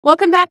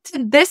Welcome back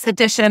to this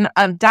edition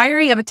of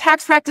Diary of a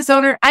Tax Practice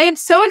Owner. I am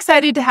so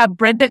excited to have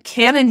Brenda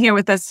Cannon here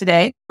with us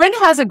today. Brenda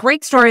has a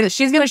great story that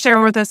she's going to share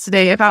with us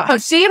today about how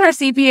she and her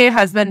CPA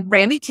husband,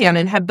 Brenda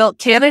Cannon, have built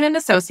Cannon and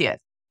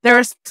Associates. They're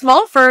a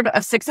small firm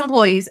of 6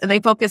 employees, and they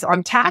focus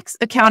on tax,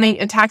 accounting,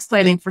 and tax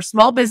planning for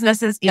small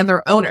businesses and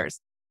their owners.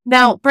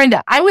 Now,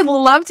 Brenda, I would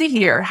love to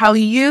hear how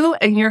you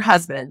and your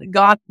husband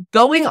got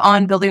going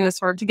on building this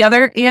firm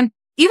together, and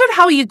even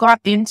how you got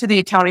into the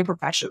accounting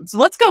profession. So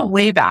let's go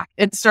way back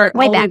and start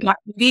Way back.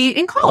 maybe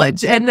in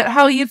college and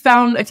how you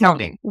found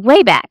accounting.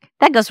 Way back.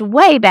 That goes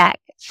way back.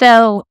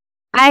 So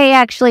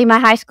my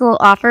high school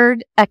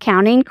offered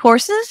accounting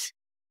courses.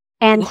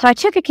 And so I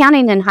took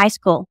accounting in high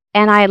school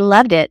and I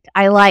loved it.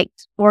 I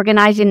liked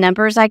organizing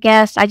numbers, I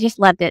guess. I just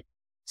loved it.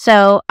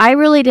 So I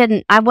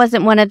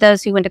wasn't one of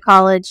those who went to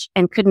college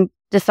and couldn't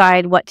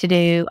decide what to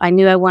do. I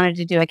knew I wanted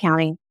to do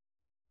accounting.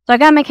 So I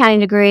got my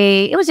accounting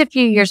degree. It was a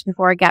few years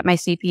before I got my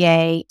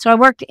CPA. So I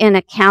worked in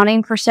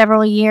accounting for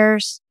several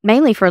years,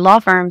 mainly for law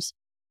firms,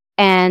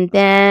 and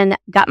then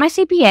got my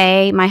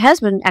CPA. My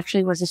husband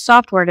actually was a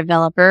software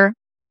developer.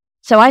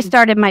 So I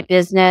started my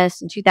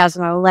business in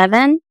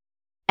 2011.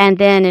 And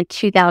then in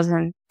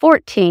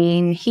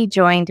 2014, he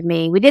joined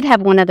me. We did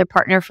have one other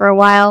partner for a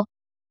while.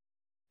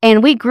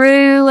 And we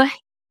grew,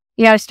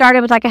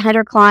 started with like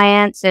 100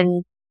 clients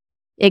and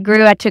it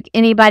grew. I took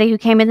anybody who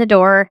came in the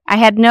door.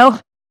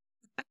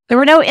 There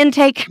were no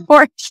intake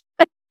forms.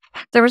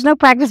 There was no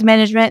practice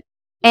management,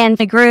 and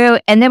it grew.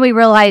 And then we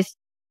realized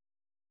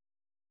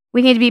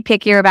we need to be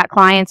pickier about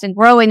clients, and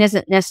growing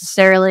isn't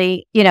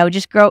necessarily,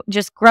 just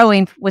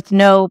growing with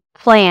no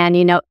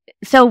plan,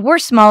 So we're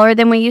smaller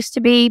than we used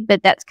to be,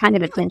 but that's kind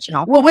of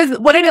intentional.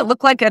 What did it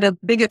look like at a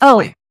big?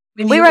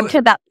 We were up to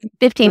about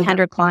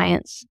 1,500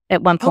 clients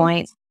at one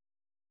point.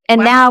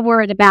 And now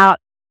we're at about,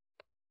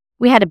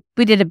 we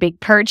did a big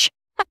purge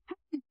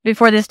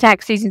before this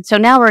tax season. So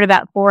now we're at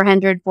about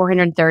 400,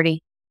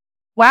 430.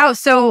 Wow.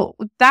 So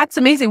that's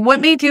amazing. What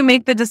made you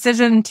make the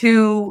decision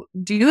to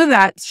do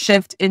that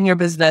shift in your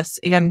business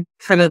and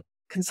kind of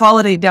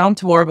consolidate down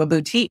to more of a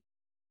boutique?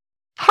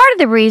 Part of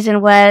the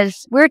reason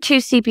was we're 2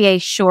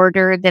 CPAs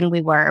shorter than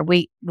we were.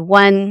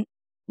 One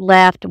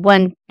left,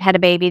 one had a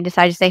baby and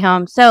decided to stay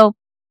home. So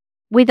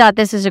we thought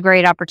this is a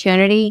great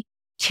opportunity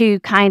to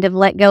kind of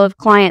let go of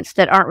clients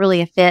that aren't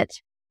really a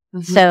fit.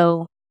 Mm-hmm.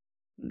 So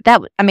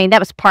that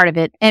was part of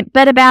it.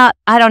 But about,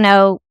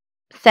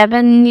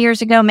 7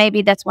 years ago,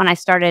 maybe, that's when I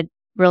started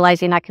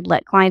realizing I could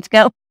let clients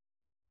go.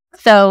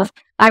 So,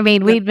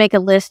 we'd make a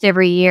list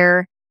every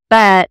year,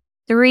 but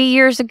 3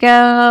 years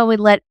ago, we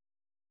let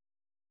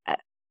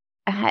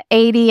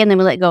 80, and then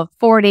we let go of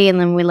 40, and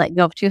then we let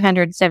go of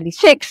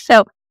 276.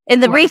 So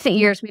in the recent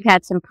years, we've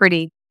had some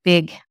pretty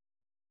big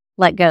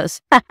let goes.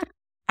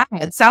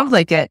 It sounds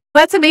like it.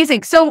 That's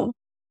amazing. So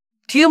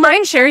do you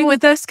mind sharing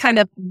with us kind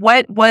of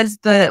what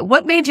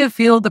made you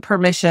feel the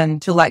permission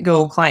to let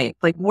go of clients?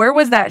 Like, where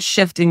was that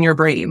shift in your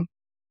brain?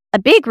 A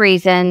big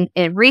reason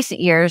in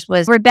recent years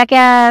was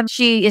Rebecca.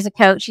 She is a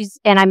coach,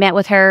 and I met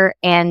with her,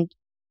 and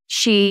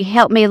she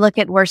helped me look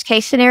at worst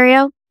case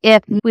scenario.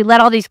 If we let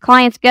all these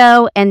clients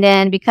go, and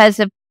then because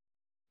of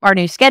our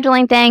new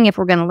scheduling thing, if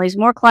we're going to lose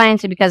more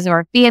clients, and because of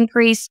our fee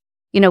increase,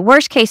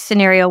 worst case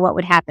scenario, what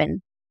would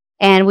happen?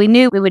 And we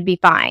knew we would be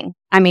fine.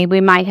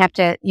 We might have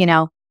to,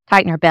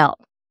 tighten our belt,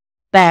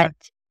 but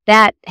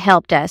that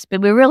helped us.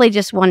 But we really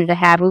just want to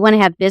have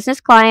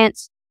business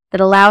clients that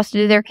allow us to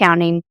do their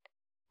accounting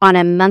on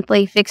a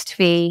monthly fixed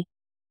fee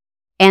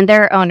and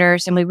their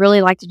owners. And we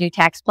really like to do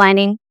tax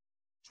planning.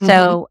 Mm-hmm.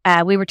 So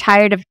we were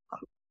tired of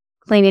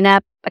cleaning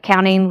up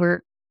accounting.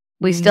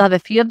 We still have a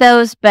few of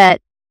those,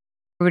 but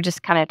we're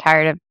just kind of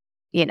tired of,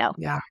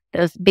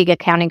 those big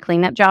accounting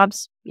cleanup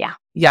jobs. Yeah.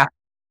 Yeah.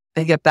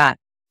 I get that.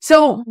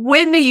 So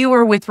when you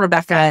were with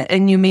Rebecca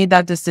and you made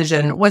that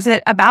decision, was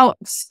it about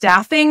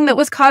staffing that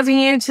was causing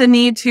you to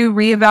need to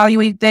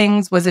reevaluate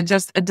things? Was it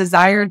just a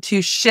desire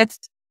to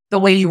shift the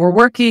way you were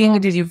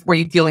working? Were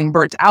you feeling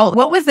burnt out?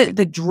 What was it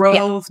that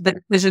drove the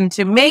decision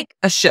to make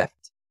a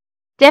shift?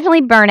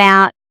 Definitely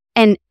burnout.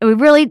 And we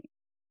really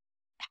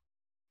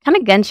kind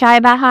of gun shy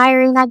about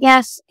hiring, I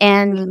guess.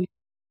 And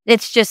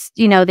it's just,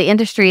 the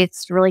industry,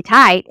 it's really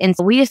tight. And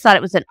so we just thought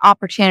it was an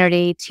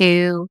opportunity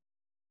to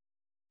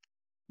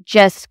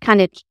just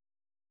kind of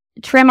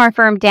trim our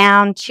firm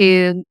down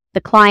to the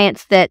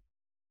clients that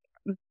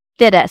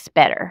fit us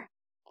better.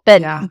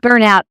 But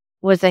burnout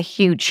was a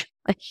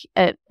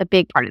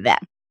big part of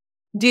that.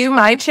 Do you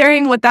mind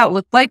sharing what that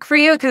looked like for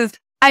you? Because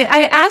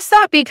I asked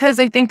that because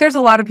I think there's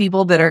a lot of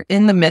people that are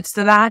in the midst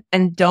of that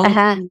and don't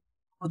know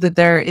that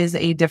there is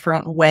a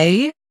different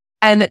way.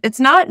 And it's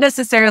not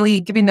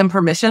necessarily giving them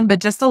permission, but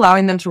just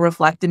allowing them to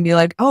reflect and be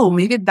like, oh,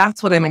 maybe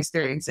that's what I'm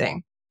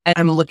experiencing. And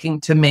I'm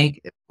looking to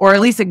make, or at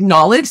least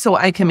acknowledge, so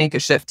I can make a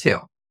shift too.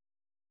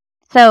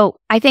 So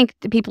I think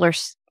the people are,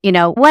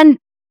 one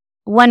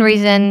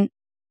reason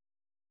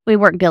we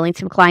weren't billing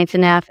some clients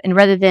enough, and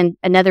rather than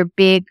another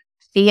big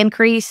fee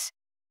increase,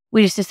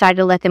 we just decided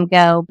to let them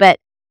go. But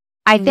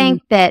I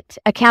think that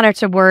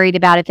accountants are worried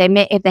about if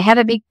they have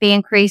a big fee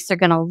increase, they're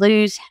going to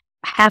lose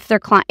half their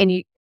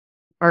client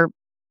or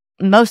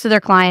most of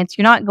their clients,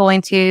 you're not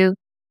going to.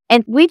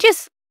 And we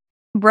just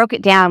broke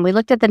it down. We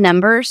looked at the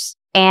numbers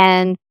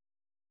and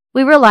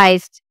we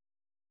realized,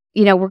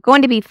 we're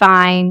going to be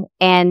fine.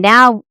 And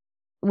now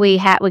we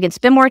can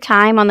spend more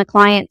time on the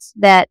clients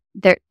that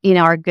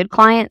are good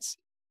clients,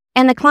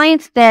 and the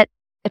clients that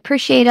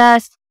appreciate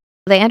us.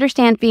 They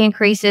understand fee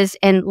increases.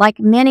 And like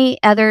many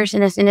others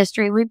in this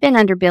industry, we've been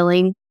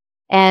underbilling,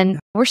 and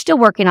we're still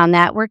working on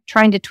that. We're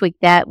trying to tweak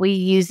that. We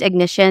use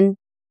Ignition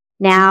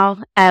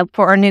now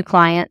for our new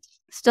clients,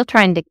 still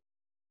trying to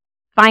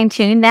fine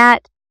tune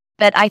that.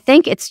 But I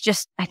think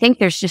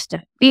there's just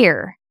a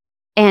fear.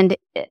 And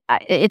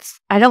I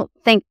don't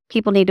think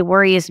people need to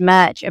worry as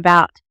much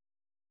about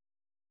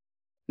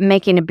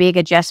making a big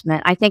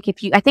adjustment. I think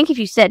if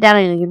you sit down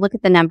and you look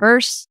at the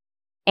numbers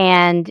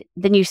and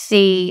then you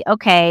see,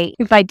 okay,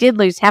 if I did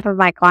lose half of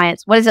my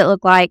clients, what does it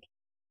look like?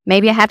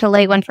 Maybe I have to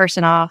lay one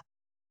person off.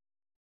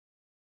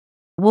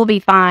 We'll be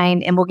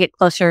fine and we'll get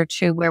closer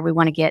to where we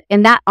want to get.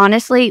 And that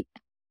honestly,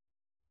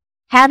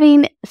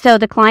 so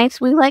the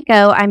clients we let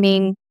go,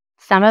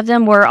 some of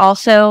them were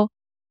also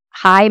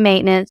high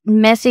maintenance,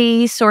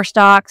 messy source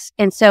docs.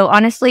 And so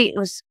honestly, it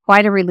was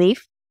quite a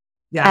relief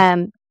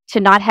to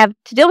not have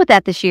to deal with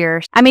that this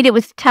year. It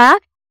was tough.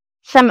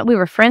 We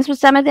were friends with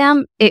some of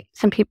them.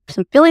 Some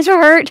feelings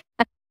were hurt.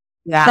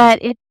 Yeah. But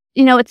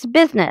it's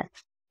business.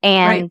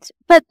 And,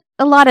 but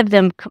a lot of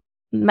them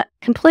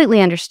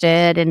completely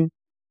understood. And,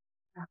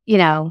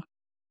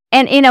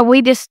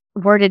 we just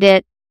worded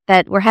it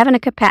that we have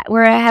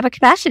a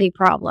capacity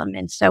problem.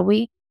 And so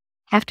we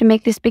have to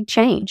make this big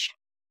change.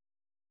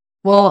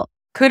 Well,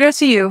 kudos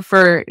to you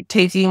for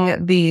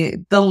taking the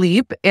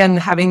leap and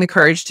having the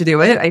courage to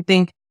do it. I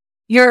think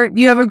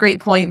you have a great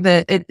point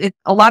that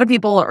a lot of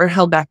people are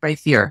held back by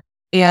fear.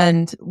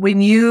 And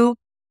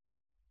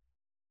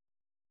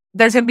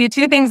there's going to be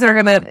two things that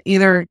are going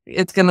to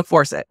it's going to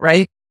force it,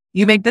 right?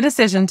 You make the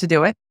decision to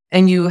do it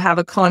and you have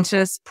a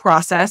conscious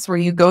process where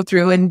you go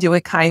through and do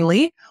it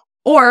kindly,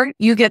 or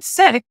you get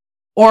sick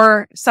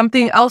or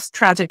something else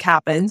tragic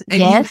happens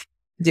and you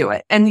do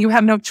it and you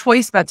have no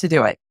choice but to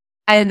do it.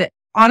 And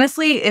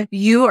honestly, if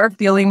you are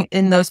feeling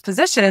in those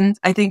positions,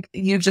 I think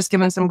you've just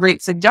given some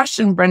great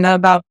suggestion, Brenda,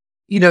 about,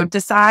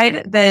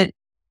 decide that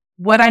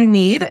what I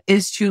need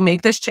is to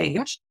make this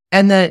change.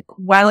 And that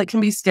while it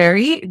can be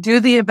scary, do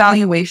the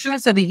evaluation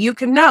so that you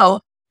can know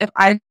if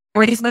I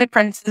raise my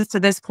prices to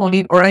this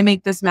point or I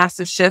make this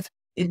massive shift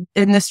in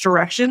this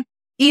direction,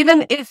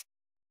 even if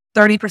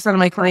 30% of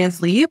my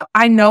clients leave,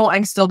 I know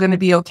I'm still going to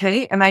be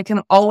okay. And I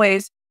can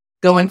always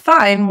go and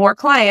find more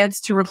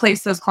clients to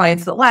replace those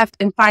clients that left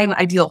and find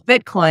ideal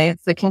fit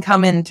clients that can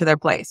come into their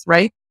place,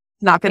 right?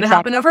 It's not going to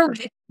happen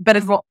overnight,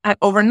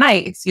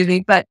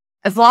 but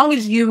as long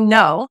as you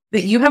know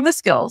that you have the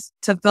skills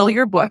to fill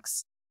your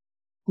books,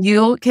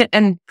 you can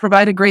and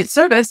provide a great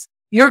service,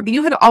 you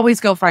can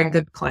always go find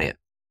good clients.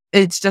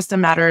 It's just a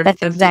matter of...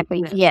 That's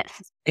exactly, yes.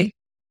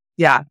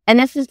 Yeah. And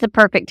this is the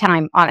perfect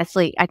time,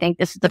 honestly. I think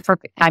this is the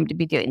perfect time to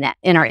be doing that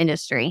in our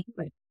industry.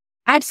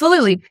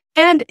 Absolutely.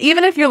 And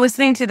even if you're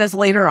listening to this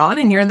later on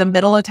and you're in the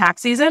middle of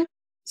tax season,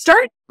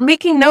 start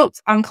making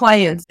notes on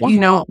clients.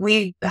 Yeah.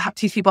 We have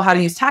to teach people how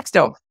to use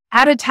TaxDome.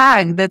 Add a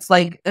tag that's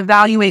like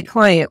evaluate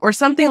client or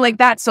something like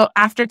that. So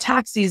after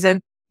tax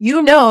season,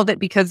 that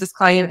because this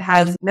client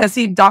has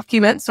messy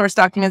source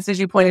documents, as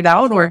you pointed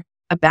out, or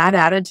a bad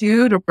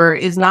attitude or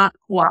is not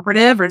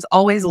cooperative or is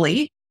always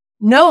late,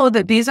 know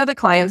that these are the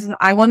clients that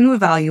I want to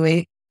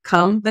evaluate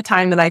come the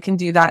time that I can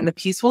do that in a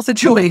peaceful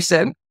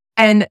situation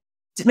and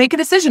to make a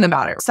decision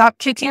about it. Stop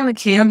kicking the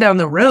can down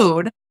the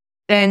road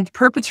and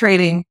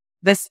perpetrating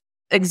this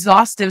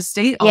exhaustive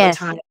state all the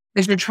time.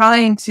 Because you're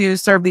trying to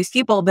serve these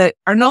people that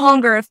are no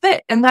longer a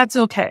fit, and that's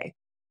okay.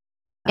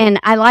 And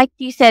I like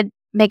you said,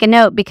 make a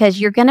note,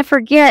 because you're going to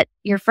forget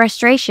your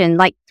frustration.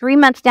 Like 3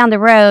 months down the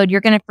road, you're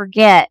going to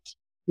forget,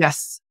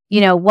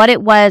 what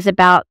it was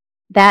about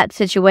that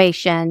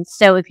situation.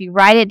 So if you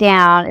write it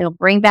down, it'll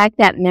bring back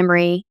that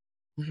memory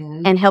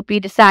and help you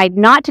decide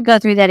not to go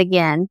through that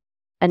again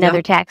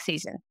another tax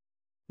season.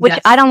 Which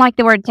I don't like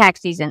the word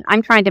tax season.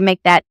 I'm trying to make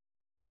that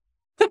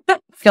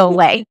go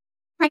away.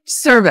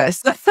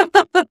 Service.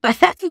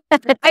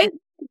 I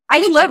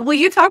love, will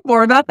you talk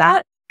more about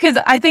that?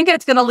 Because I think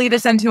it's going to lead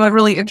us into a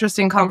really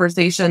interesting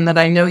conversation that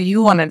I know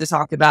you wanted to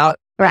talk about.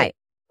 Right.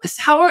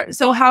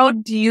 How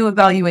do you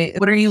evaluate?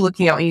 What are you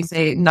looking at when you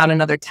say not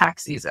another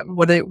tax season?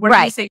 What do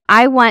you say?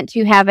 I want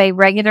to have a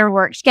regular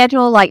work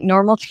schedule like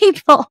normal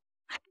people.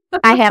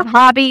 I have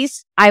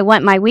hobbies. I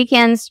want my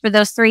weekends for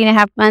those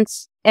 3.5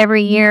 months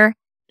every year.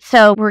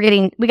 So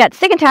we got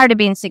sick and tired of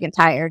being sick and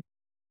tired.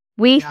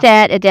 We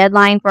set a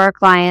deadline for our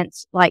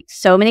clients, like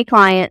so many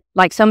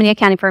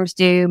accounting firms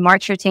do,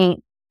 March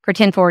 15th for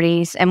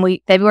 1040s and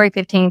February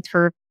 15th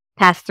for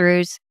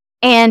pass-throughs.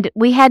 And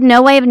we had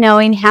no way of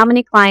knowing how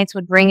many clients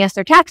would bring us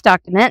their tax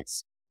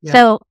documents. Yeah.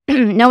 So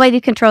no way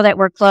to control that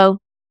workflow.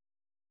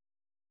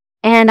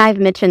 And I've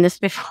mentioned this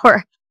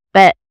before,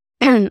 but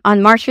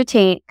on March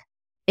 15th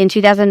in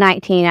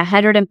 2019,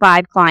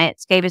 105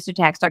 clients gave us their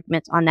tax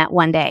documents on that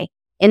one day.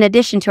 in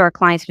addition to our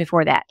clients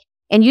before that.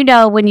 And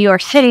when you are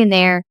sitting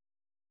there,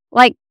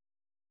 like,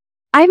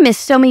 I miss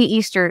so many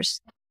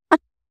Easters.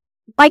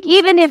 Like,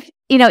 even if,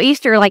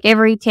 Easter, like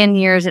every 10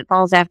 years, it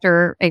falls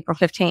after April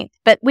 15th.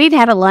 But we'd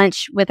have a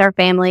lunch with our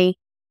family,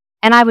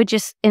 and I would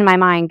just, in my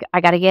mind,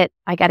 I gotta get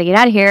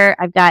out of here.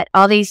 I've got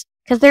all these,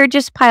 because they're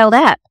just piled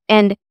up.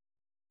 And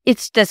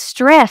it's the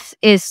stress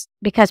is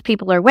because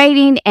people are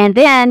waiting. And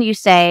then you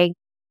say,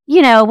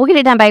 we'll get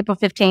it done by April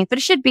 15th, but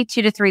it should be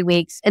 2 to 3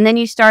 weeks. And then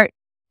they start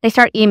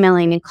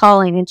emailing and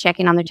calling and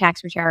checking on their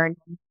tax return.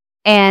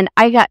 And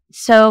I got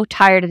so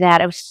tired of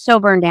that. I was so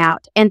burned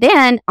out. And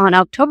then on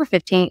September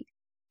 15th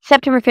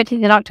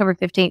and October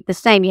 15th, the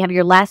same, you have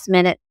your last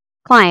minute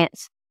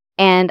clients.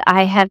 And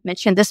I have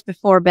mentioned this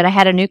before, but I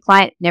had a new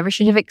client, never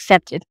should have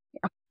accepted.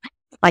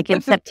 Like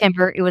in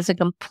September, it was a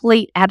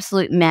complete,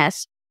 absolute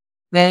mess.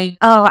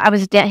 I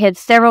was had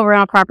several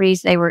rental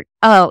properties. It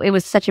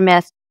was such a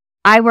mess.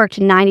 I worked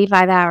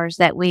 95 hours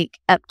that week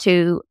up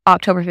to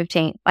October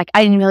 15th. Like,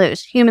 I didn't know it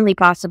was humanly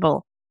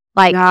possible.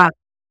 Like,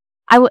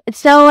 it's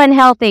so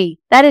unhealthy.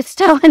 That is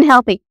so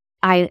unhealthy.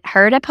 I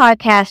heard a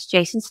podcast,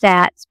 Jason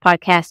Statt's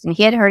podcast, and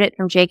he had heard it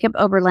from Jacob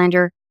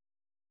Oberlander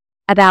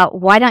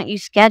about why don't you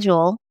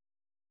schedule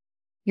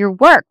your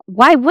work?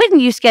 Why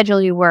wouldn't you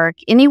schedule your work?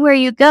 Anywhere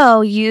you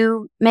go,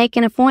 you make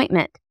an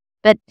appointment.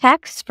 But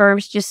tax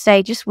firms just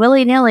say, just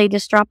willy-nilly,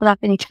 just drop it off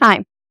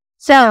anytime.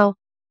 So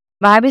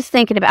I was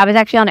thinking I was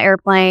actually on an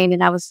airplane,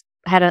 and I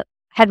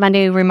had my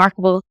new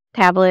Remarkable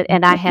tablet,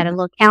 and I had a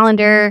little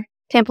calendar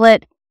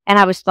template, and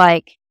I was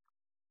like,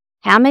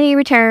 how many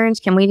returns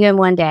can we do in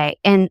one day?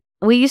 And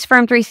we use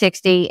Firm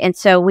 360. And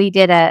so we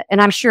did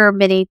and I'm sure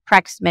many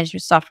practice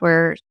management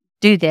software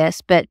do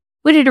this, but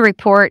we did a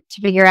report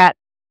to figure out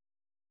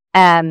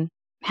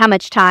how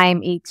much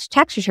time each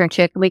tax return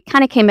took. And we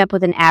kind of came up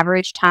with an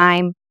average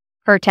time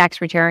per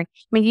tax return.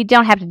 I mean, you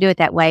don't have to do it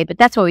that way, but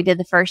that's what we did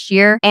the first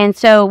year. And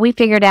so we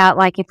figured out,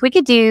 like, if we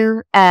could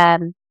do,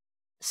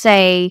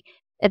 say,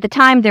 at the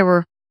time there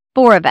were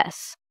 4 of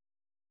us,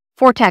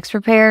 4 tax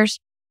preparers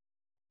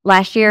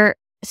last year.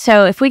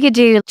 So if we could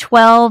do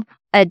 12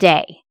 a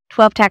day,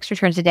 12 tax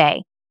returns a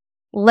day,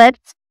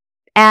 let's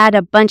add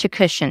a bunch of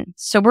cushion.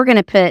 So we're going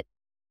to put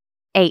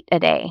 8 a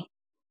day.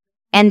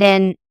 And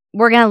then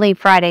we're going to leave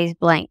Fridays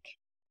blank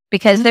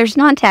because there's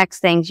non-tax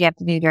things you have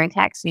to do during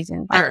tax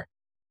season, like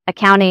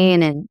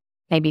accounting and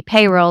maybe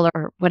payroll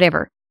or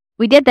whatever.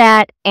 We did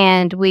that,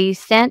 and we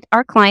sent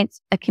our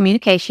clients a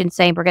communication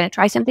saying we're going to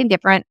try something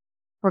different.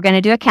 We're going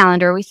to do a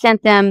calendar. We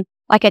sent them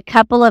like a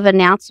couple of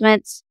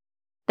announcements.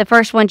 The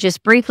first one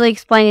just briefly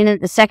explaining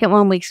it. The second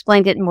one, we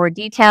explained it in more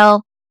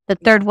detail. The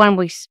third one,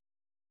 we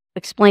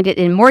explained it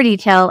in more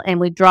detail, and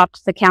we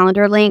dropped the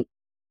calendar link.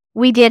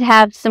 We did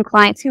have some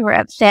clients who were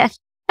upset.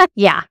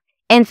 Yeah.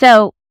 And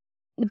so,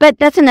 but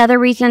that's another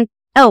reason.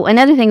 Oh,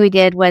 another thing we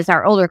did was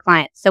our older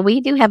clients. So we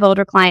do have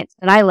older clients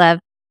that I love.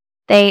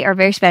 They are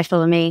very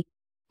special to me.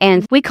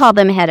 And we called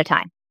them ahead of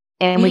time,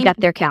 and we got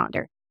their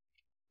calendar.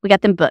 We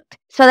got them booked.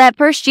 So that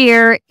first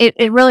year,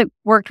 it really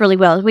worked really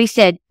well. We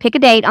said, pick a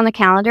date on the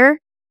calendar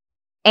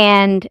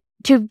and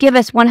to give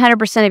us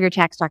 100% of your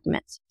tax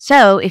documents.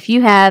 So if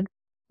you have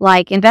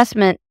like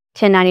investment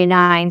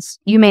 1099s,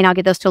 you may not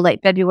get those till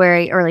late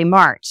February, early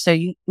March. So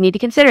you need to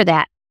consider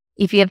that.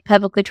 If you have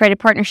publicly traded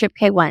partnership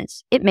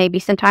K1s, it may be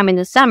sometime in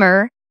the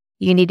summer.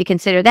 You need to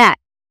consider that.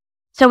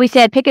 So we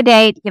said, pick a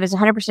date, give us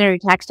 100% of your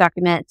tax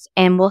documents,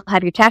 and we'll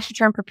have your tax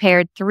return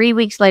prepared 3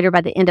 weeks later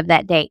by the end of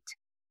that date.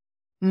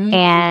 Mm-hmm.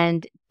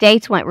 And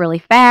dates went really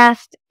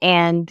fast,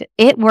 and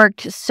it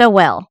worked so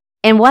well.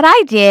 And what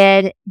I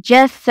did,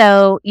 just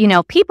so,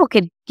 people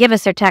could give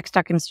us their tax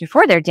documents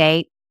before their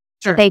date,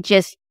 sure, they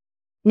just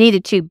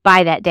needed to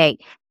by that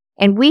date.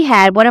 And we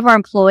had one of our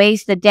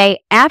employees the day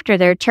after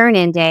their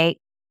turn-in date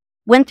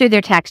went through their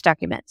tax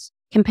documents,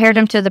 compared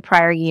them to the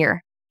prior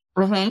year,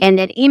 mm-hmm, and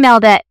then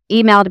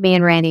emailed me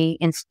and Randy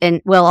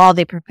and all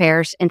the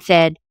preparers and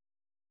said,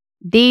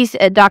 these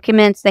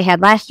documents they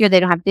had last year, they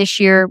don't have this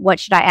year. What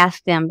should I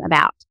ask them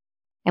about?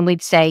 And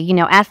we'd say,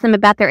 ask them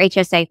about their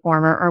HSA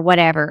form or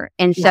whatever.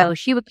 And so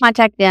she would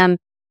contact them.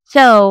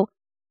 So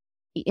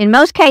in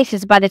most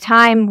cases, by the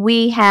time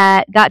we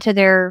got to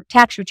their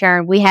tax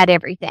return, we had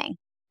everything.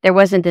 There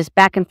wasn't this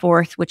back and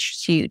forth, which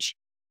is huge.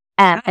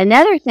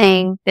 Another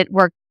thing that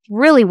worked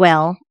really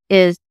well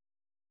is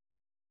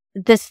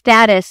the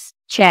status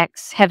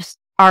checks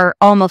are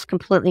almost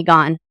completely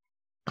gone.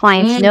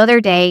 Clients know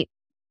their date,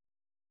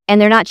 and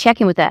they're not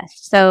checking with us.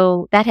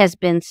 So that has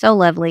been so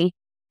lovely.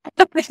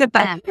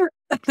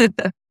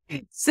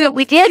 So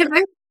we did.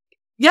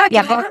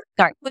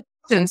 Sorry.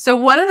 So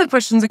one of the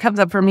questions that comes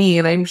up for me,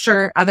 and I'm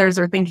sure others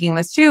are thinking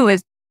this too,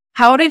 is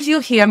how did you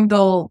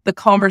handle the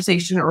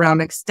conversation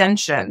around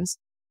extensions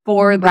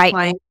for the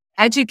client,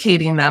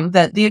 educating them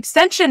that the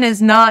extension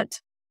is not,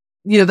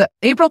 the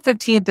April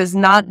 15th is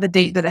not the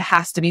date that it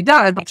has to be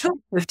done, but April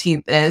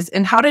 15th is.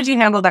 And how did you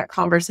handle that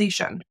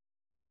conversation?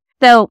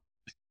 So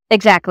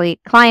exactly.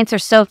 Clients are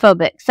so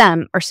phobic.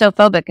 Some are so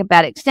phobic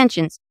about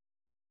extensions.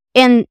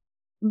 In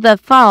the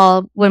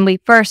fall, when we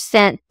first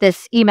sent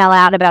this email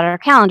out about our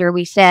calendar,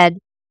 we said,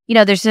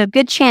 there's a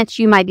good chance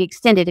you might be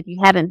extended if you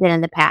haven't been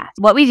in the past.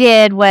 What we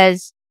did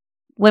was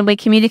when we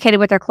communicated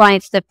with our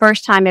clients the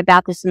first time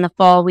about this in the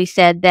fall, we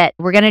said that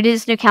we're going to do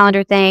this new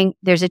calendar thing.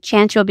 There's a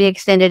chance you'll be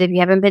extended if you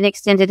haven't been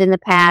extended in the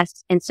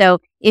past. And so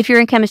if your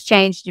income has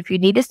changed, if you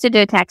need us to do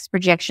a tax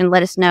projection,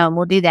 let us know and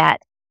we'll do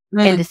that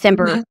in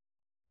December.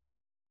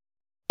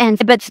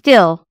 But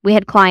still, we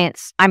had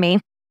clients. I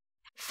mean,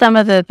 some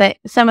of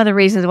the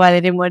reasons why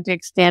they didn't want to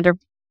extend are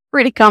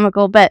pretty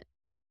comical, but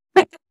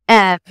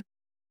and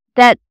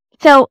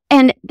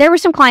there were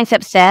some clients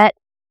upset.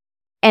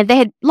 And they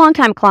had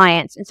longtime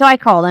clients. And so I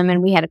called them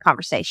and we had a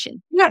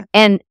conversation. Yeah.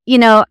 And,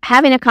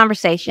 having a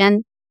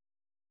conversation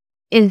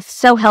is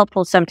so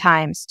helpful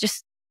sometimes.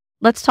 Just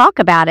let's talk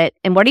about it.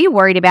 And what are you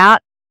worried about?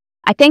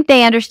 I think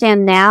they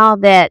understand now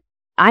that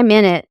we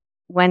meant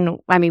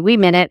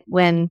it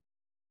when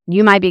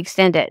you might be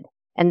extended.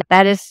 And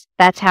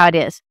that's how it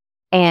is.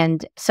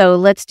 And so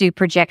let's do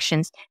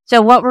projections.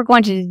 So what we're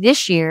going to do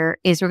this year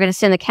is we're going to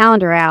send the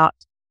calendar out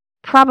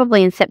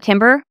probably in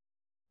September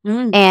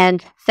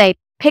and say,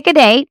 pick a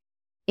date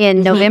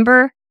in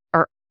November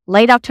or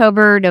late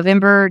October,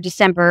 November,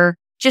 December,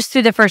 just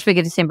through the first week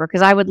of December,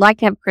 because I would like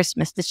to have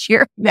Christmas this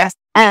year. Yes.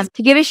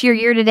 To give us your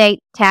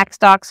year-to-date tax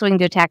stock so we can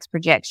do a tax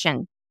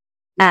projection.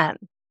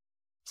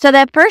 So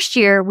that first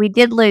year, we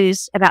did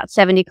lose about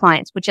 70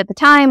 clients, which at the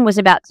time was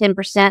about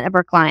 10% of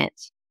our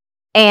clients.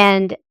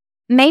 And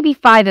maybe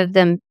 5 of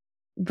them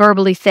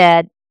verbally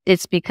said,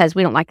 it's because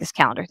we don't like this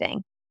calendar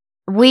thing.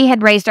 We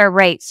had raised our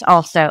rates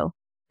also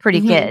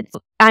pretty good.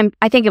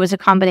 I think it was a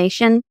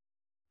combination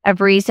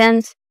of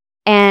reasons.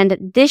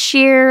 And this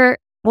year,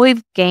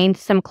 we've gained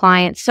some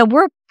clients. So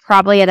we're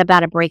probably at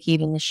about a break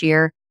even this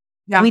year.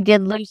 Yeah. We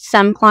did lose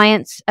some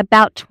clients,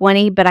 about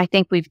 20, but I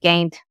think we've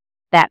gained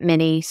that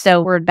many.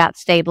 So we're about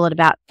stable at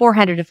about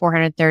 400 to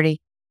 430.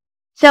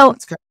 So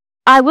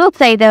I will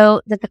say,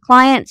 though, that the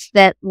clients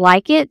that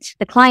like it,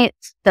 the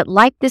clients that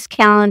like this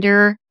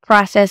calendar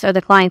process are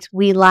the clients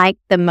we like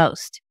the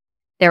most.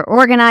 They're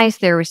organized,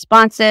 they're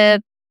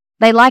responsive.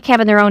 They like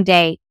having their own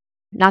date,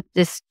 not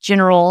this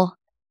general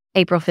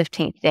April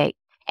 15th date.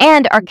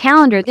 And our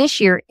calendar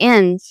this year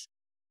ends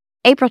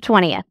April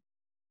 20th.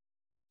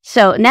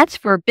 So, and that's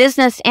for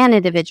business and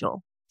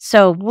individual.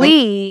 So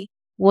we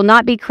will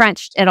not be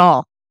crunched at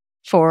all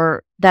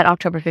for that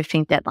October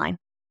 15th deadline.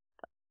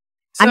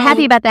 So, I'm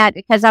happy about that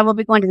because I will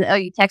be going to the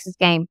OU Texas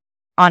game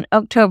on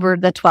October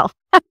the 12th.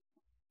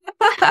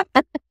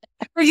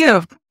 For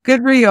you.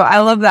 Good for you. I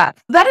love that.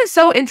 That is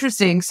so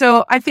interesting.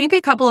 So I think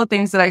a couple of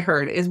things that I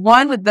heard is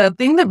one, the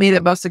thing that made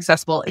it most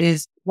successful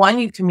is one,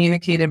 you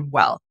communicated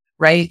well,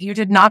 right? You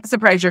did not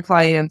surprise your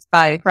clients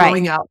by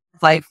throwing out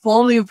like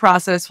full new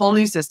process, full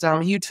new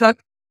system. You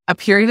took a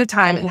period of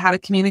time and had a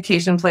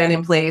communication plan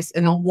in place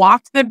and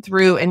walked them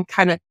through and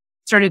kind of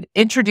started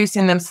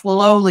introducing them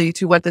slowly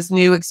to what this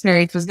new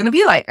experience was going to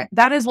be like.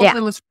 That is one of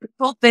the most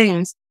critical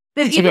things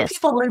that even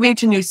people moving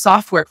to new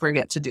software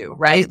forget to do,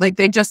 right? Like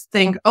they just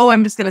think, oh,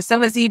 I'm just going to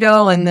send this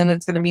email and then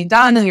it's going to be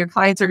done and your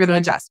clients are going to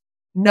adjust.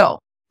 No,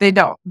 they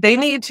don't. They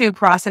need to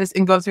process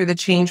and go through the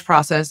change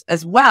process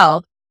as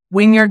well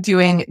when you're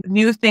doing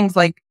new things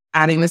like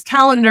adding this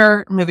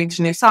calendar, moving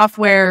to new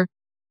software,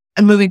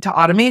 and moving to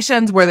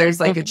automations where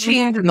there's like a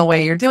change in the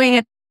way you're doing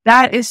it.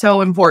 That is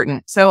so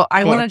important. So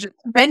I want to just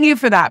commend you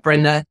for that,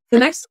 Brenda. The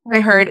next thing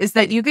I heard is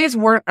that you guys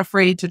weren't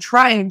afraid to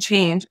try and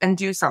change and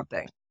do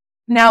something.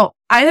 Now,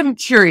 I am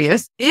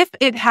curious, if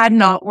it had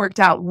not worked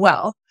out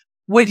well,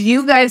 would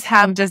you guys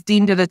have just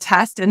deemed it a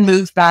test and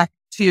moved back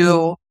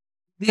to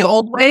the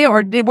old way,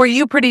 or were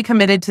you pretty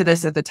committed to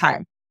this at the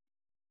time?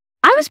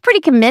 I was pretty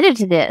committed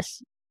to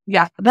this.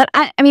 Yeah. But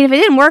I mean, if it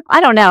didn't work, I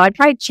don't know. I'd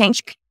probably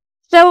change.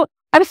 So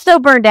I was so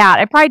burned out.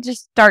 I'd probably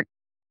just start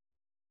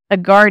a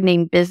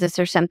gardening business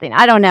or something.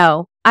 I don't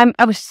know.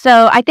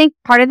 I think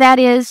part of that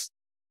is,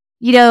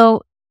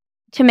 to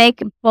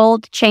make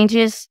bold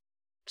changes,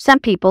 some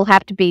people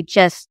have to be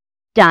just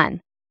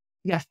done.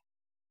 Yes.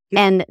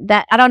 And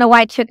that, I don't know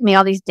why it took me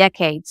all these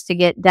decades to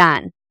get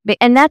done.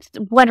 And that's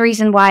one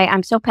reason why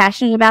I'm so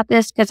passionate about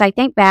this, because I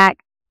think back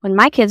when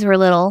my kids were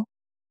little,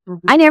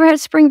 I never had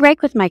spring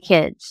break with my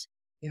kids.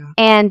 Yeah.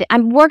 And I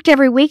worked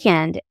every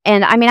weekend.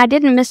 And I mean, I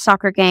didn't miss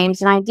soccer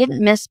games and I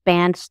didn't miss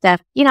band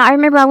stuff. I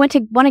remember I went to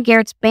one of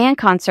Garrett's band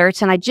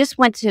concerts and I just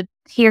went to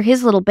hear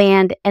his little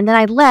band. And then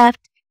I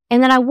left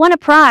and then I won a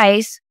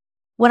prize.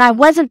 When I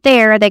wasn't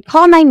there, they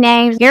called my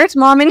name, Garrett's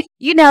mom, and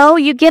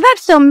you give up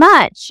so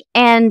much.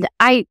 And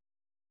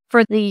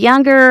for the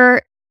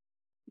younger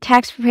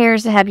tax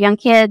preparers that have young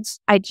kids,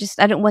 I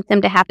don't want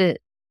them to have to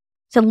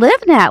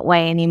live that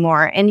way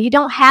anymore. And you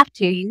don't have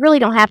to, you really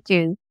don't have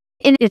to.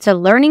 It's a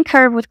learning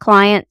curve with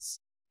clients.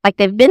 Like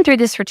they've been through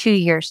this for 2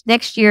 years.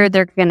 Next year,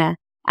 they're and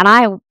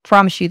I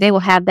promise you, they will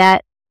have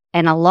an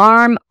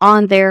alarm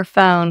on their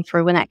phone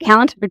for when that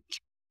calendar,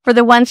 for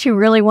the ones who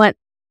really want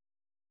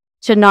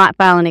to not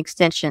file an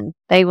extension.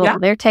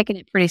 They're taking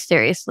it pretty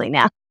seriously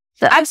now.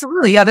 So.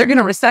 Absolutely. Yeah. They're going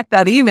to reset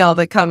that email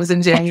that comes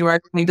in January,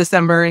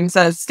 December and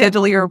says,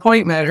 schedule your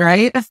appointment,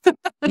 right?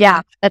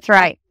 Yeah, that's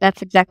right.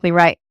 That's exactly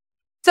right.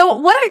 So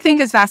what I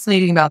think is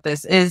fascinating about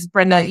this is,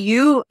 Brenda,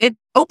 it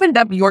opened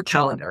up your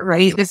calendar,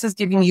 right? This is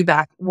giving you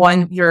back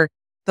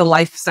the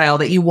lifestyle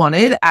that you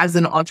wanted as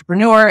an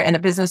entrepreneur and a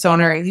business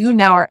owner. You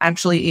now are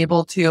actually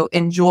able to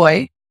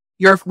enjoy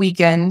your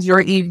weekends,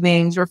 your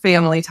evenings, your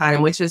family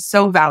time, which is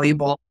so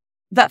valuable.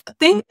 The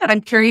thing that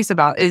I'm curious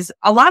about is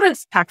a lot of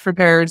tax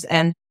preparers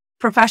and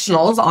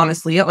professionals,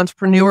 honestly,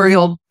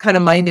 entrepreneurial kind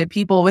of minded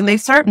people, when they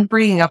start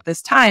bringing up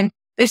this time,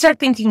 they start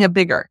thinking of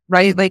bigger,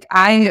 right? Like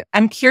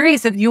I'm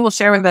curious if you will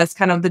share with us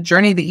kind of the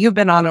journey that you've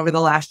been on over the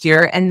last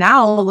year, and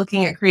now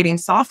looking at creating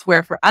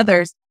software for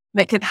others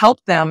that could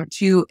help them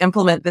to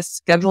implement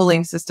this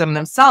scheduling system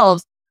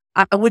themselves.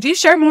 Would you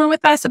share more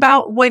with us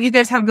about what you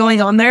guys have going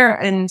on there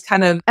and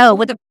kind of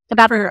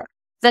about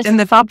in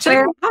the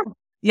software?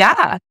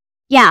 Yeah.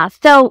 Yeah.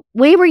 So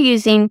we were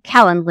using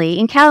Calendly,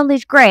 and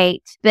Calendly's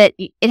great, but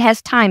it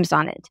has times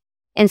on it.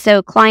 And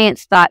so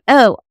clients thought,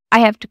 oh, I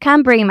have to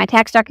come bring my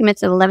tax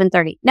documents at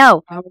 11:30.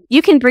 No,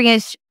 you can bring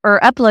us or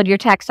upload your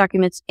tax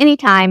documents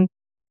anytime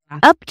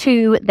up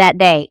to that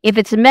day. If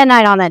it's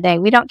midnight on that day,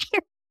 we don't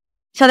care.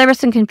 So there was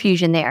some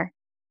confusion there.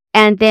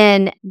 And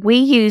then we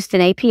used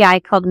an API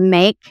called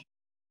Make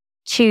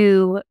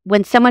to,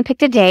 when someone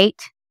picked a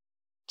date,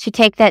 to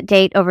take that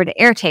date over to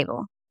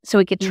Airtable so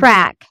we could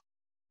track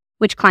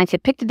which clients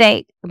had picked a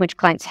date and which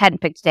clients hadn't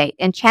picked a date.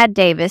 And Chad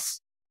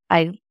Davis,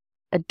 I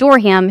adore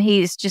him.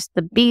 He's just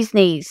the bee's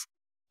knees.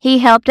 He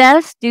helped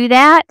us do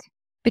that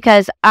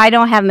because I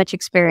don't have much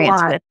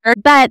experience with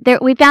it.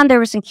 But we found there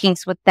were some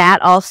kinks with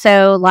that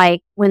also.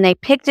 Like when they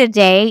picked a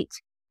date,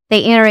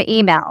 they enter an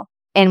email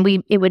and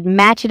it would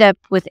match it up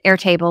with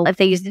Airtable. If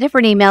they used a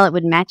different email, it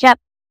would match up.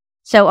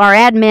 So our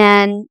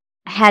admin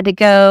had to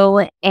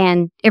go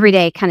and every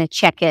day kind of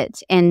check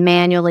it and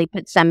manually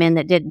put some in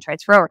that didn't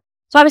transfer over.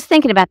 So I was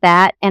thinking about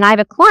that. And I have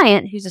a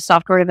client who's a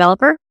software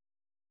developer.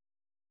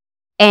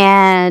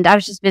 And I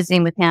was just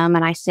visiting with him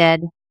and I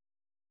said,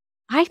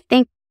 I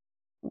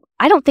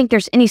don't think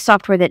there's any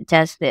software that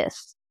does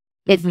this.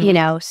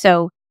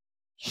 So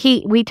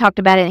we talked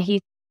about it and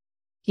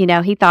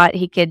he thought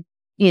he could,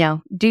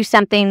 do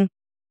something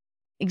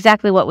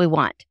exactly what we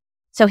want.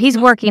 So he's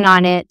working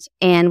on it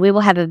and we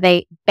will have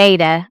a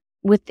beta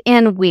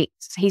within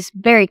weeks. He's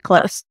very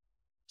close.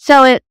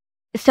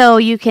 So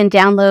you can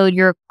download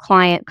your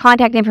client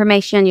contact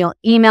information. You'll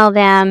email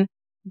them.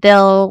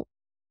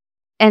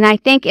 And I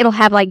think it'll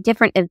have like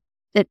different,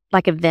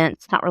 like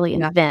events, not really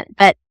an event,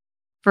 but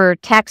for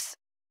tax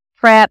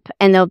prep,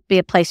 and there'll be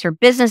a place for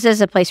businesses,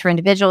 a place for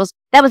individuals.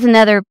 That was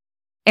another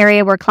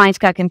area where clients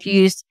got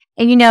confused.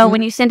 And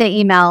when you send an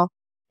email,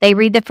 they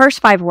read the first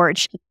 5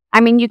 words.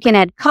 I mean, you can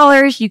add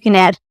colors, you can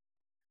add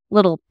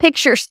little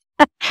pictures,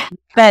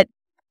 but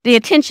the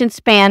attention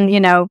span,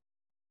 is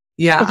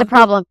a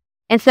problem.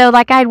 And so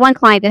like I had one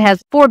client that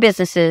has 4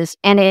 businesses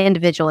and an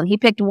individual, and he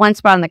picked one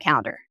spot on the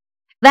calendar.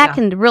 That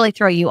can really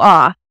throw you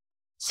off.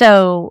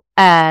 So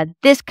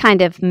this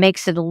kind of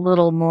makes it a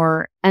little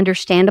more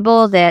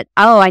understandable that,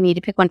 I need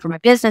to pick one for my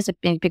business, I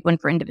need to pick one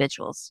for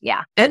individuals.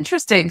 Yeah.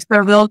 Interesting.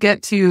 So they'll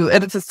get to,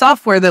 and it's a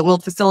software that will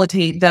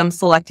facilitate them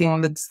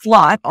selecting the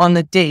slot on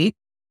the date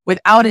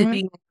without it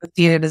being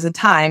associated as a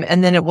time.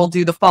 And then it will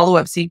do the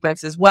follow-up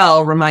sequence as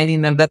well,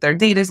 reminding them that their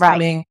date is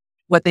coming,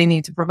 what they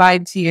need to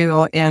provide to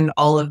you, and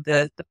all of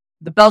the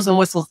bells and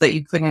whistles that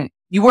you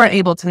weren't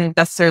able to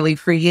necessarily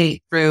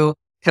create through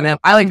kind of,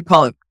 I like to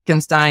call it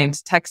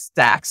Frankenstein's tech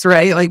stacks,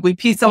 right? Like we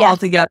piece them all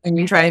together and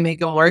we try and make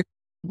them work.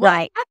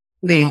 Right.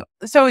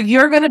 So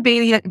you're going to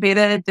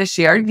beta it this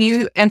year. Do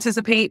you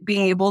anticipate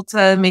being able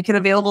to make it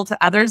available to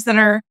others that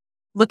are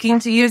looking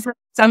to use it?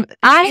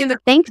 I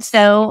think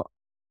so.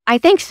 I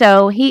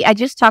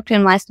just talked to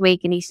him last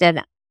week and he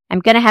said, I'm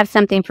going to have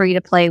something for you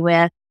to play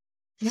with.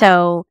 Yeah.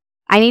 So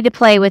I need to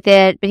play with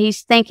it, but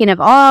he's thinking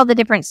of all the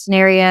different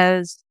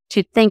scenarios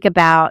to think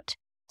about.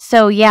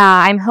 So yeah,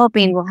 I'm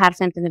hoping we'll have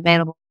something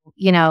available,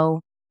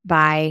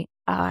 by,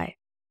 I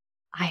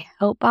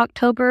hope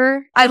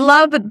October. I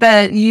love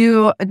that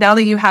now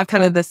that you have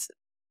kind of this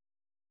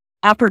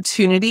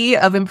opportunity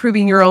of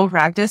improving your own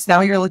practice, now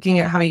you're looking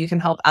at how you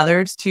can help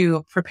others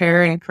to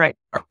prepare and correct,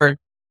 or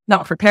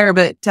not prepare,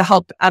 but to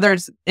help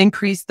others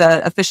increase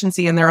the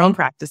efficiency in their own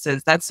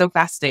practices. That's so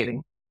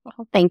fascinating.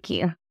 Well, thank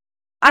you.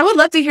 I would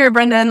love to hear,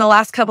 Brenda, in the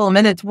last couple of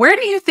minutes, where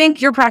do you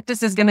think your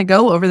practice is going to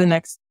go over the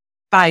next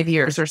 5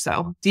 years or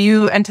so? Do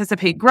you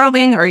anticipate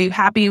growing? Are you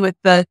happy with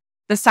the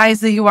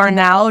size that you are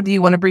now? Do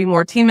you want to bring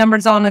more team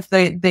members on if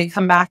they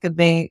come back and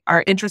they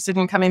are interested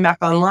in coming back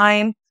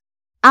online?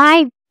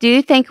 I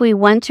do think we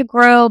want to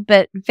grow,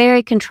 but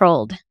very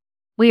controlled.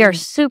 We are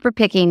super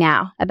picky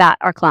now about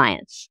our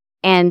clients.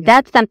 And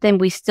that's something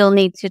we still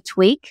need to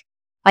tweak,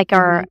 like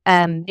our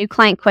new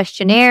client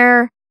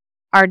questionnaire,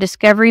 our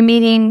discovery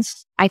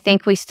meetings. I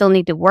think we still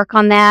need to work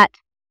on that.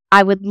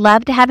 I would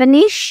love to have a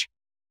niche.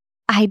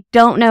 I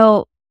don't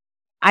know.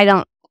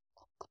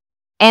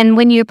 And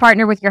when you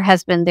partner with your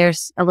husband,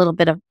 there's a little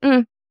bit of,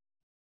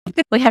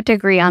 we have to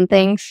agree on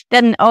things.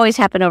 Doesn't always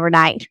happen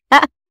overnight.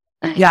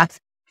 Yeah. It's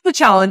a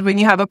challenge when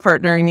you have a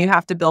partner and you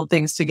have to build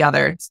things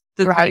together.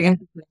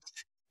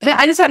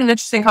 I just had an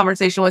interesting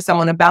conversation with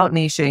someone about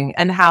niching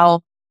and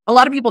how a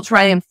lot of people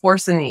try and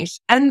force a niche.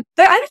 And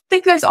I don't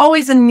think there's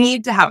always a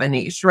need to have a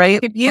niche, right?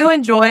 If you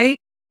enjoy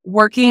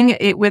working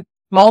with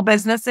small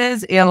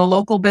businesses and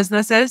local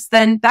businesses,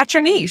 then that's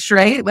your niche,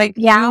 right? Like,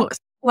 you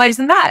specialize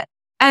in that.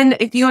 And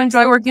if you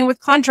enjoy working with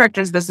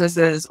contractors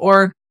businesses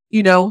or,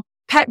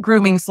 pet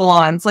grooming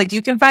salons, like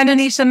you can find a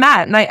niche in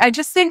that. And I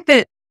just think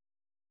that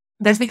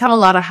there's become a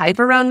lot of hype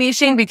around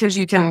niching because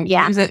you can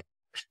use it,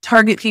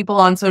 target people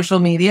on social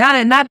media,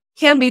 and that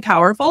can be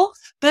powerful.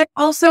 But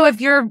also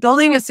if you're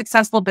building a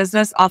successful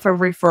business off of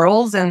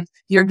referrals and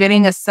you're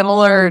getting a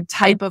similar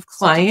type of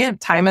client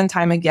time and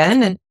time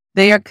again, and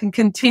they can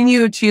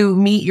continue to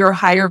meet your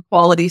higher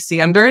quality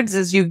standards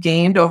as you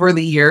gained over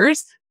the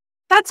years,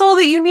 that's all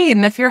that you need.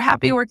 And if you're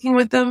happy working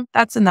with them,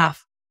 that's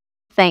enough.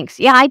 Thanks.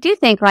 Yeah, I do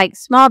think like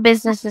small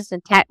businesses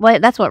and tax,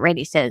 that's what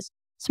Randy says.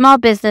 Small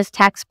business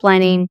tax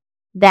planning,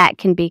 that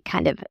can be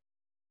kind of,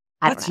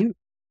 that's huge.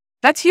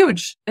 That's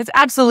huge. It's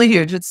absolutely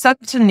huge. It's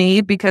such a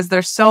need because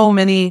there's so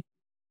many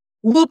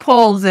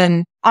loopholes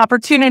and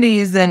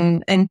opportunities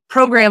and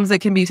programs that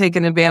can be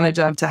taken advantage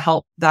of to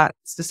help that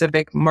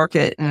specific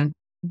market. And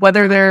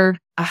whether they're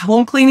a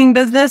home cleaning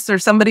business or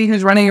somebody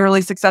who's running a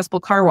really successful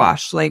car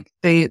wash, like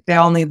they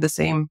all need the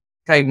same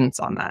guidance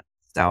on that.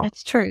 So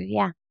that's true.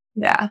 Yeah.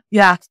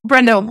 Yeah.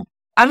 Brenda,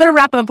 I'm going to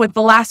wrap up with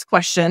the last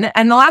question.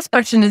 And the last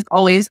question is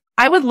always,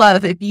 I would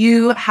love if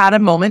you had a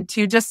moment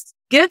to just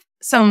give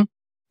some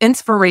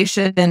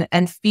inspiration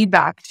and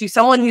feedback to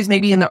someone who's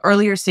maybe in the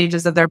earlier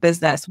stages of their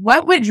business.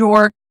 What do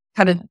you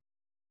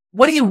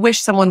wish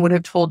someone would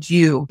have told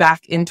you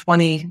back in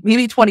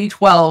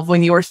 2012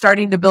 when you were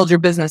starting to build your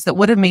business that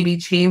would have maybe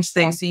changed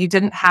things so you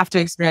didn't have to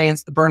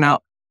experience the burnout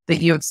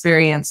that you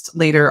experienced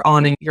later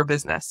on in your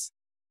business?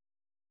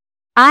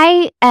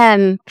 I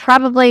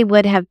probably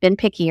would have been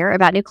pickier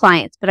about new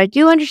clients, but I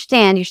do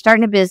understand you're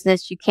starting a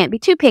business. You can't be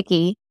too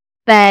picky,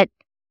 but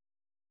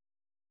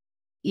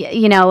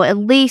at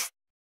least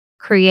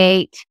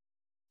create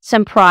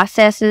some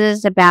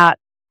processes about,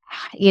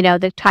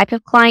 the type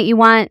of client you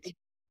want,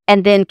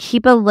 and then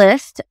keep a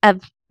list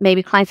of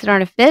maybe clients that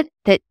aren't a fit,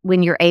 that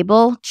when you're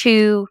able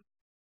to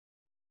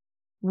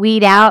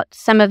weed out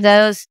some of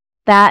those,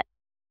 that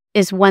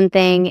is one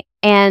thing.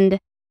 And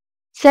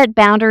set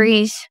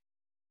boundaries.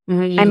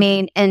 Mm-hmm. I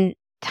mean, and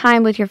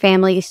time with your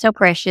family is so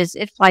precious.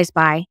 It flies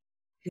by.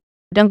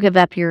 Don't give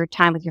up your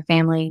time with your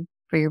family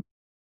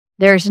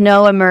there's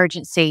no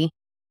emergency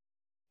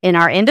in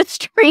our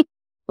industry.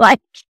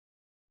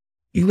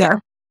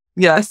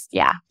 Yes.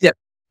 Yeah. Yep.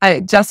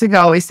 Jessica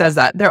always says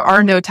that there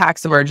are no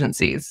tax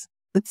emergencies.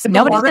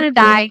 Nobody's going to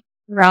die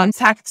around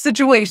tax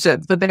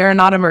situations, but they are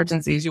not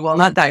emergencies. You will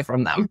not die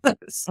from them.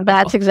 So.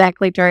 That's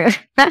exactly true.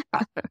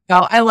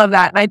 No, I love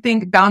that. And I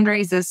think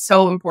boundaries is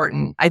so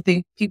important. I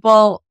think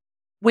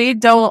we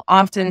don't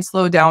often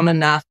slow down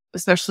enough,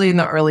 especially in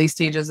the early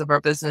stages of our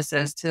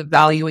businesses, to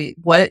evaluate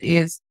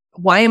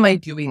why am I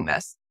doing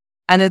this?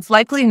 And it's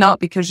likely not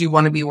because you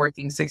want to be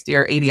working 60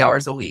 or 80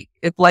 hours a week.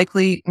 It's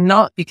likely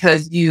not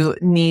because you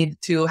need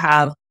to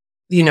have,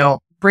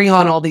 bring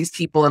on all these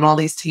people and all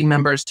these team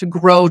members to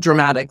grow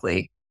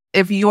dramatically.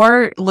 If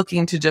you're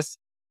looking to just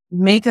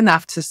make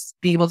enough to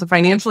be able to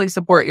financially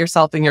support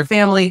yourself and your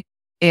family,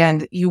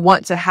 and you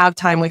want to have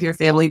time with your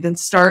family, then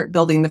start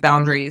building the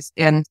boundaries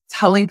and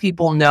telling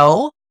people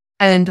no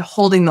and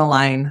holding the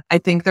line. I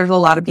think there's a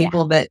lot of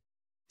people that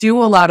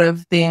do a lot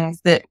of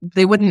things that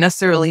they wouldn't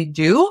necessarily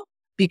do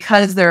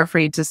because they're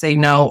afraid to say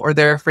no, or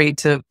they're afraid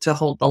to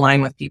hold the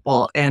line with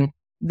people. And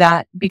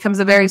that becomes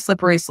a very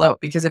slippery slope,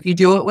 because if you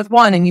do it with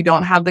one and you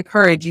don't have the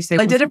courage, you say,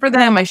 I did it for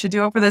them, I should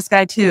do it for this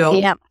guy too.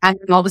 Yeah. And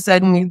all of a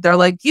sudden they're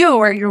like you,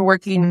 or you're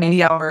working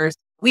 80 hours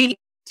a week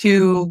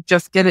to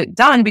just get it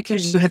done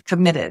because you have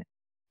committed.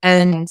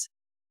 And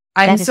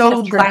I'm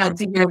so glad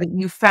to hear that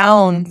you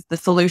found the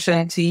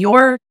solution to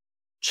your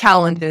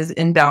challenges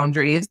and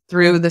boundaries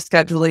through the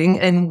scheduling,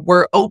 and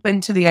were open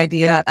to the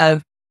idea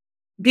of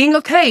being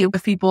okay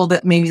with people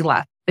that maybe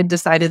left and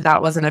decided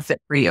that wasn't a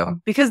fit for you,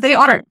 because they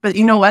aren't. But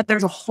you know what?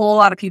 There's a whole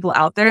lot of people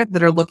out there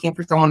that are looking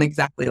for someone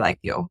exactly like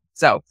you.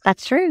 So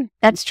that's true.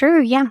 That's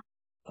true. Yeah.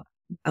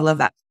 I love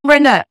that.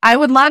 Brenda, I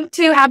would love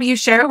to have you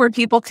share where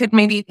people could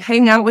maybe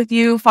hang out with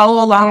you,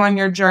 follow along on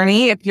your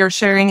journey if you're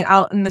sharing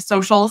out in the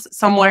socials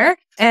somewhere,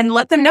 and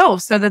let them know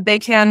so that they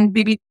can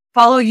maybe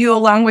follow you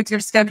along with your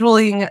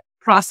scheduling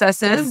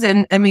processes,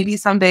 and maybe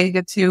someday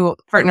get to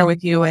partner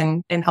with you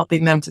in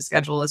helping them to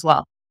schedule as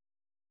well.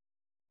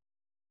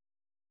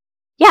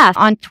 Yeah.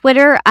 On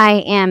Twitter,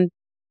 I am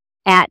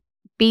at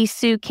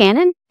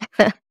bsuecannon.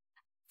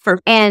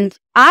 And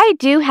I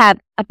do have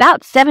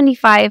about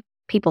 75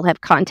 people have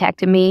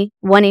contacted me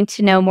wanting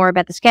to know more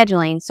about the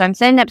scheduling. So I'm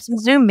setting up some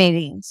Zoom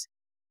meetings.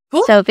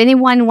 Cool. So if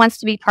anyone wants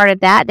to be part of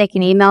that, they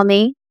can email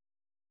me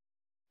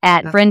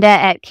at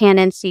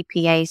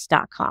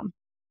brenda@cannoncpas.com.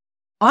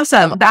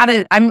 Awesome.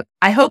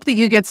 I hope that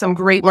you get some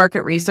great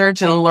market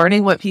research and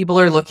learning what people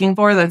are looking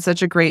for. That's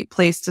such a great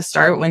place to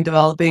start when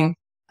developing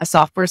a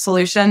software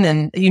solution.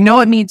 And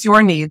it meets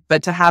your needs,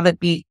 but to have it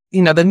be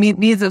the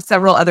needs of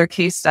several other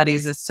case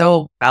studies is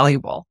so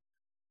valuable.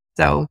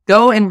 So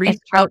go and reach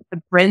out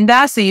to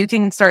Brenda so you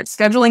can start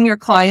scheduling your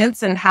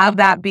clients and have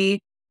that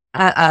be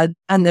an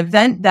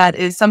event that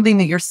is something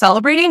that you're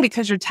celebrating,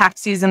 because your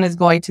tax season is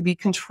going to be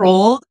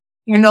controlled.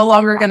 You're no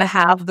longer going to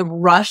have the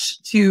rush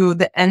to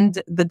the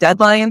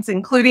deadlines,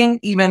 including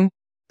even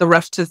the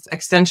rush to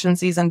extension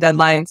season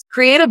deadlines.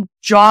 Create a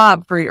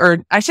job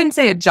or I shouldn't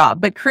say a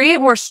job, but create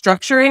more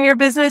structure in your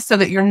business so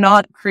that you're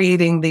not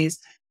creating these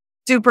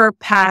super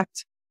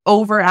packed,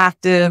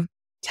 overactive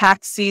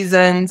tax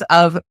seasons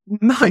of,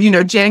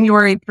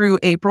 January through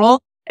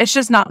April. It's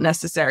just not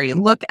necessary.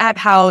 Look at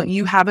how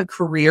you have a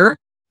career,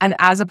 and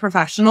as a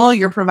professional,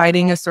 you're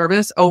providing a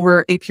service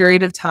over a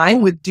period of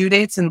time with due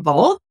dates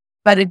involved.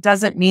 But it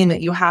doesn't mean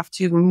that you have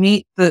to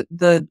meet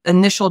the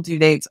initial due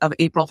dates of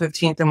April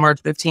 15th and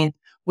March 15th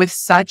with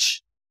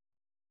such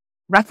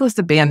reckless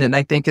abandon,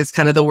 I think is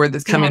kind of the word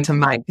that's coming to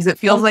mind, because it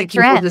feels like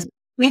people just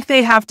think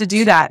they have to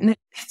do that, and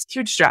it's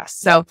huge stress.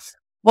 So,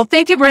 well,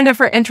 thank you, Brenda,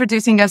 for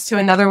introducing us to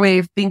another way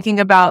of thinking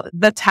about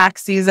the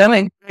tax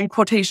season, and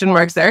quotation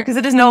marks there, because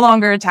it is no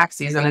longer a tax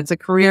season. It's a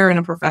career and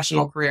a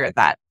professional career at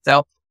that.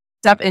 So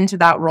step into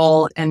that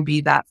role and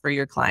be that for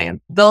your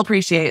client. They'll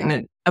appreciate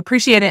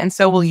it, and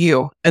so will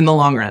you in the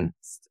long run.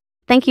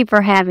 Thank you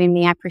for having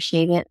me. I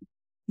appreciate it.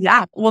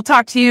 Yeah, we'll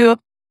talk to you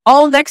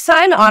all next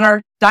time on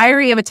our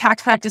Diary of a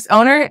Tax Practice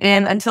Owner.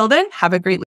 And until then, have a great week.